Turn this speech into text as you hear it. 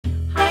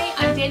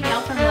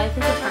Danielle from Life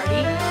is a Party,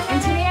 and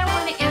today I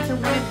want to answer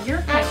one of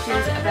your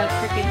questions about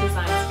Cricut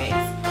Design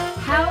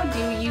Space. How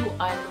do you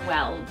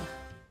unweld?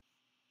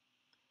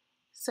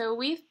 So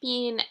we've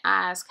been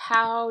asked,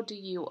 how do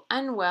you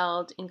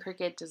unweld in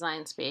Cricut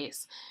Design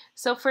Space?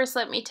 So first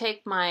let me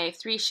take my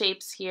 3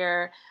 shapes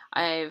here.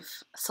 I've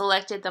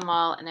selected them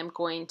all and I'm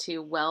going to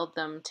weld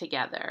them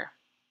together.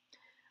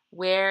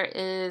 Where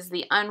is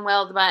the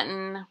unweld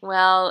button?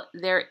 Well,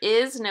 there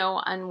is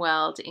no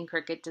unweld in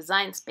Cricut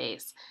Design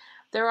Space.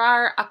 There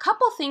are a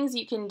couple things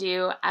you can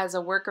do as a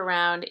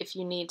workaround if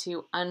you need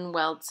to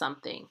unweld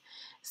something.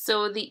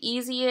 So the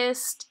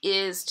easiest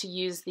is to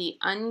use the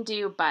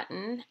undo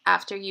button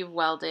after you've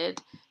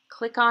welded.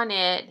 Click on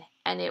it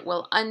and it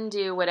will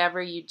undo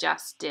whatever you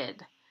just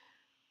did.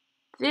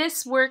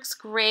 This works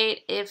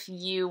great if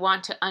you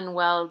want to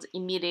unweld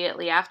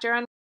immediately after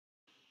unwelding,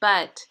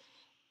 but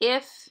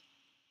if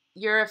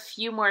you're a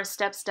few more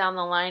steps down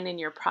the line in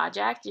your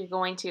project, you're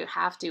going to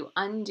have to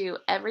undo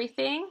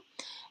everything.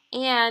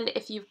 And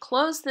if you've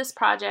closed this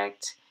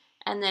project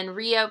and then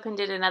reopened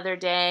it another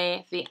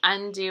day, the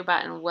undo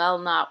button will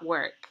not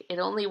work. It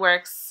only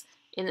works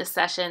in the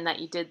session that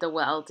you did the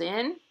weld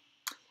in.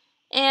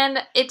 And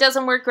it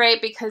doesn't work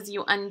great because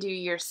you undo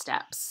your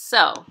steps.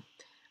 So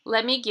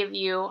let me give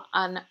you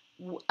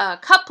a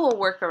couple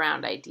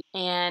workaround ideas.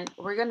 And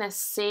we're going to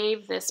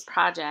save this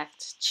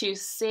project. Choose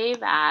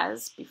Save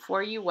As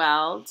before you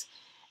weld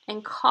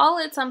and call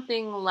it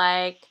something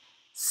like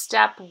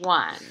Step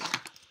 1.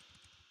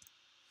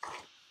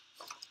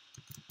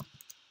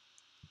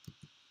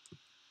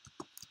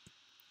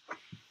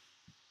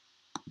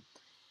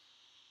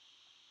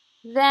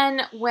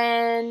 Then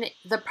when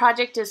the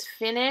project is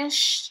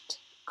finished,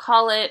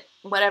 call it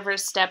whatever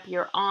step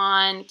you're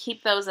on.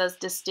 Keep those as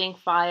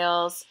distinct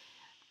files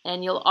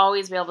and you'll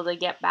always be able to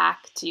get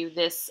back to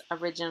this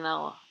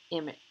original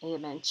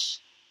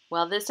image.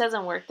 Well, this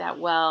doesn't work that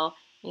well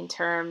in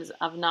terms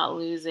of not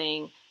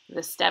losing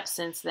the steps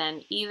since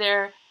then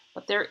either,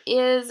 but there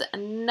is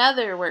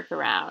another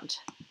workaround.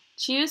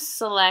 Choose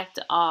Select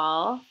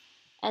All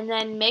and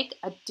then make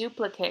a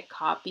duplicate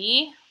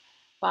copy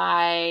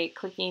by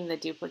clicking the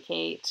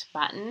duplicate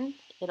button.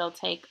 It'll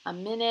take a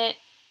minute.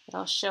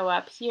 It'll show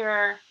up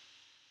here.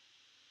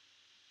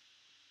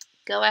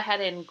 Go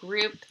ahead and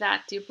group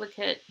that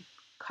duplicate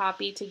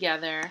copy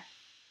together.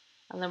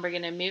 And then we're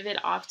going to move it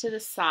off to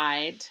the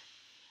side.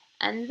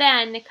 And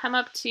then come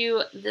up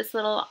to this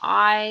little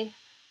eye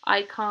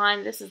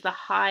icon. This is the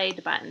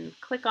hide button.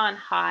 Click on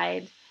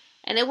hide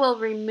and it will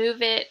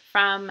remove it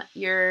from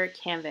your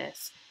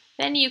canvas.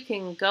 Then you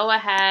can go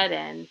ahead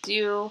and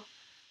do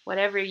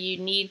whatever you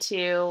need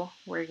to.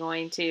 We're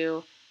going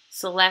to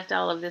select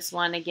all of this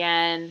one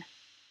again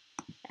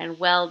and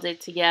weld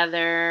it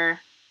together.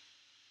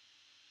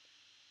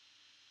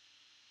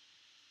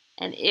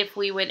 And if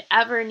we would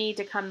ever need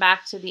to come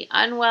back to the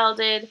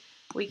unwelded,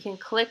 we can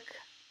click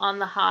on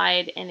the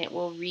hide and it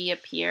will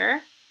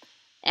reappear.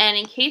 And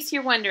in case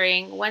you're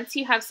wondering, once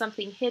you have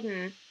something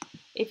hidden,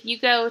 if you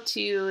go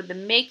to the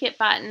Make It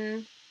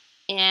button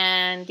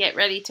and get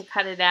ready to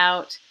cut it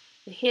out,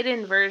 the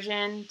hidden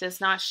version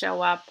does not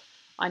show up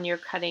on your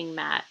cutting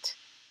mat.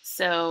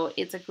 So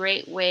it's a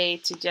great way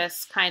to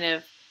just kind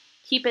of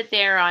keep it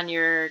there on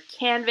your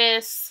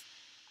canvas,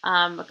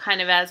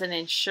 kind of as an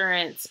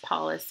insurance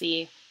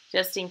policy,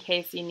 just in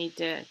case you need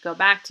to go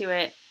back to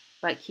it,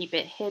 but keep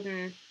it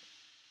hidden.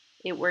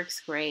 It works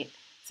great.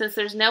 Since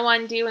there's no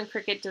undo in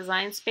Cricut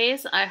Design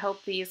Space, I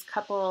hope these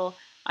couple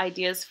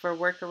ideas for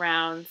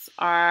workarounds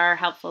are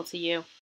helpful to you.